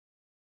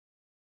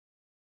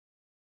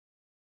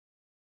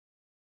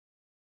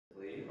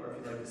or if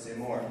you'd like to say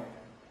more,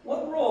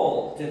 what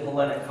role did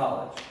Hellenic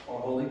College, or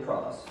Holy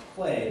Cross,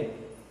 play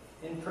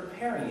in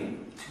preparing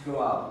you to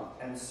go out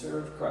and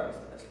serve Christ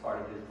as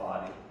part of his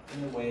body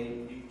in the way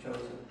you've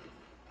chosen?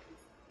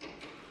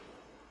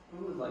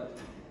 Who would like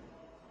to begin?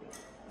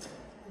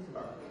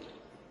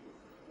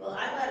 Well,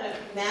 I got a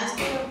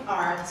Master of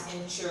Arts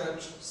in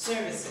Church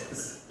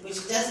Services,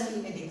 which doesn't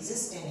even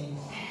exist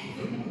anymore.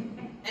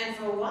 And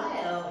for a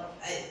while,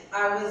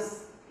 I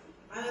was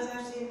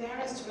actually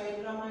embarrassed to write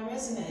it on my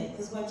resume,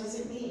 because what does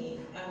it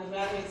mean? I would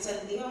rather it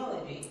said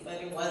theology,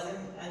 but it wasn't,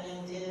 and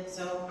then did it,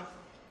 so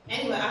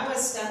anyway, I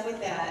was stuck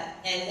with that,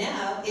 and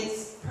now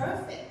it's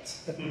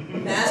perfect.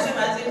 Master of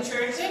Arts in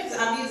Church Services,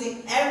 I'm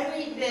using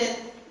every bit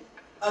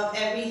of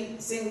every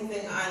single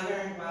thing I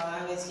learned while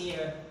I was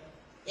here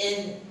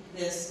in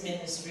this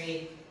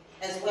ministry,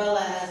 as well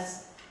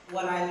as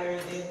what I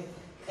learned in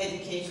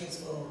education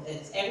school.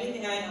 It's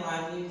everything I know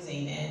I'm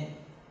using, and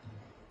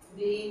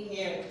being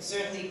here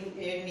certainly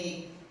prepared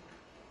me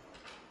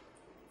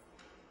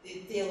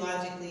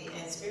theologically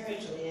and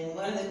spiritually. And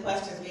one of the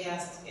questions we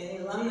asked in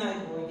the alumni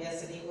board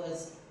yesterday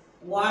was,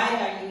 why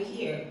are you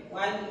here?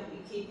 Why do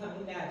you keep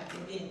coming back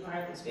and being part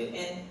of this group?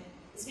 And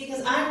it's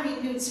because I'm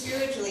renewed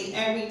spiritually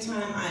every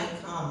time I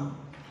come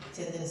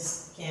to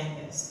this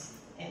campus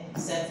and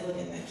set foot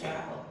in the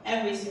chapel,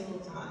 every single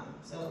time.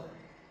 So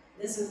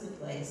this is the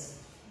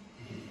place.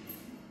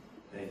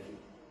 Thank you.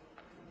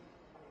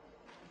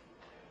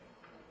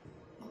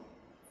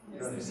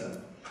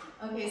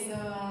 Okay, so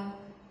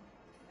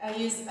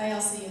I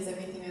also use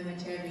everything I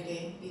learned here every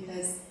day,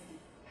 because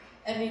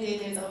every day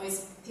there's always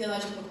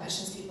theological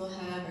questions people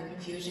have or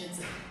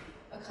confusions.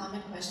 A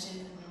common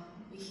question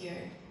we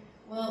hear,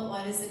 well,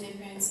 what is the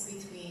difference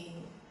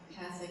between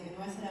Catholic and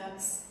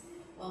Orthodox?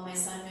 Well, my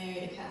son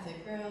married a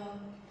Catholic girl.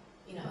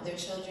 You know, their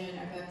children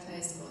are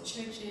baptized in both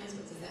churches.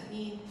 What does that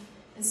mean?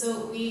 And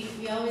so we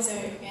always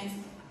are, and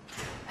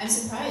I'm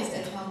surprised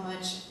at how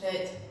much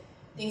that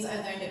things I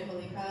learned at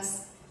Holy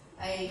Cross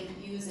I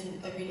use in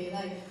everyday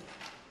life.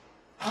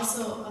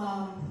 Also,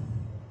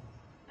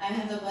 I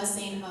have the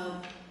blessing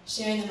of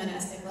sharing the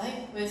monastic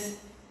life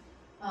with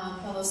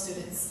fellow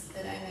students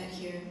that I met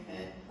here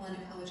at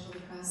Hellenic College, Holy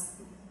Cross.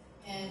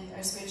 And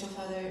our spiritual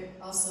father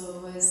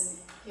also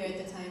was here at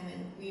the time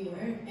when we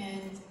were,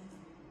 and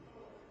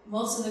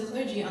most of the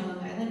clergy on Long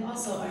Island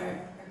also are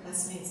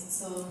classmates,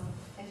 so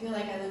I feel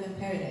like I live in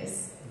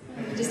paradise.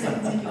 Just a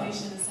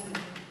continuation of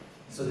something.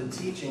 So the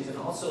teachings and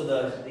also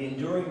the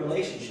enduring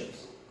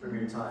relationships from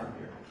your time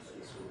here.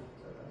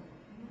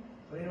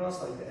 Would anyone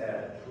else like to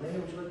add? Elena,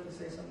 would you like to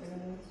say something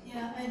on this?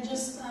 Yeah, I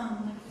just,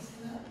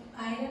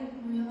 I didn't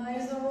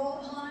realize the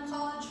role Hellenic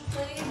College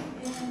played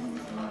in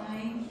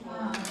my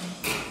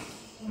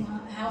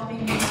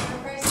helping me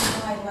serve Christ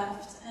until I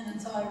left and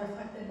until I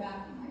reflected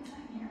back on my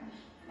time here.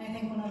 And I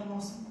think one of the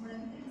most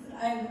important things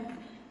that I learned,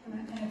 and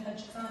that kind of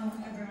touches on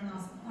what everyone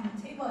else on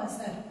the table has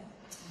said,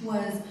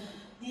 was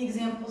the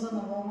examples and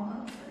the role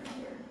models that are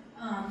here,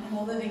 and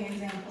the living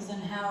examples,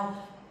 and how,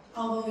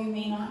 although you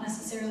may not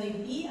necessarily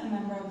be a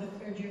member of the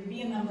clergy or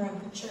be a member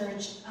of the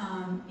church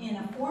in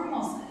a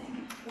formal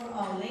setting, we're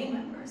all lay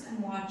members, and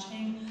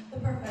watching the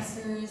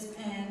professors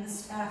and the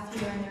staff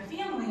here and their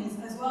families,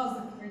 as well as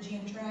the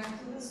clergy,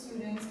 interact with the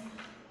students,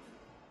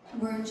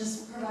 were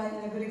just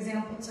providing a good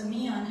example to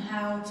me on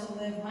how to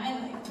live my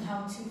life and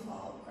how to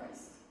follow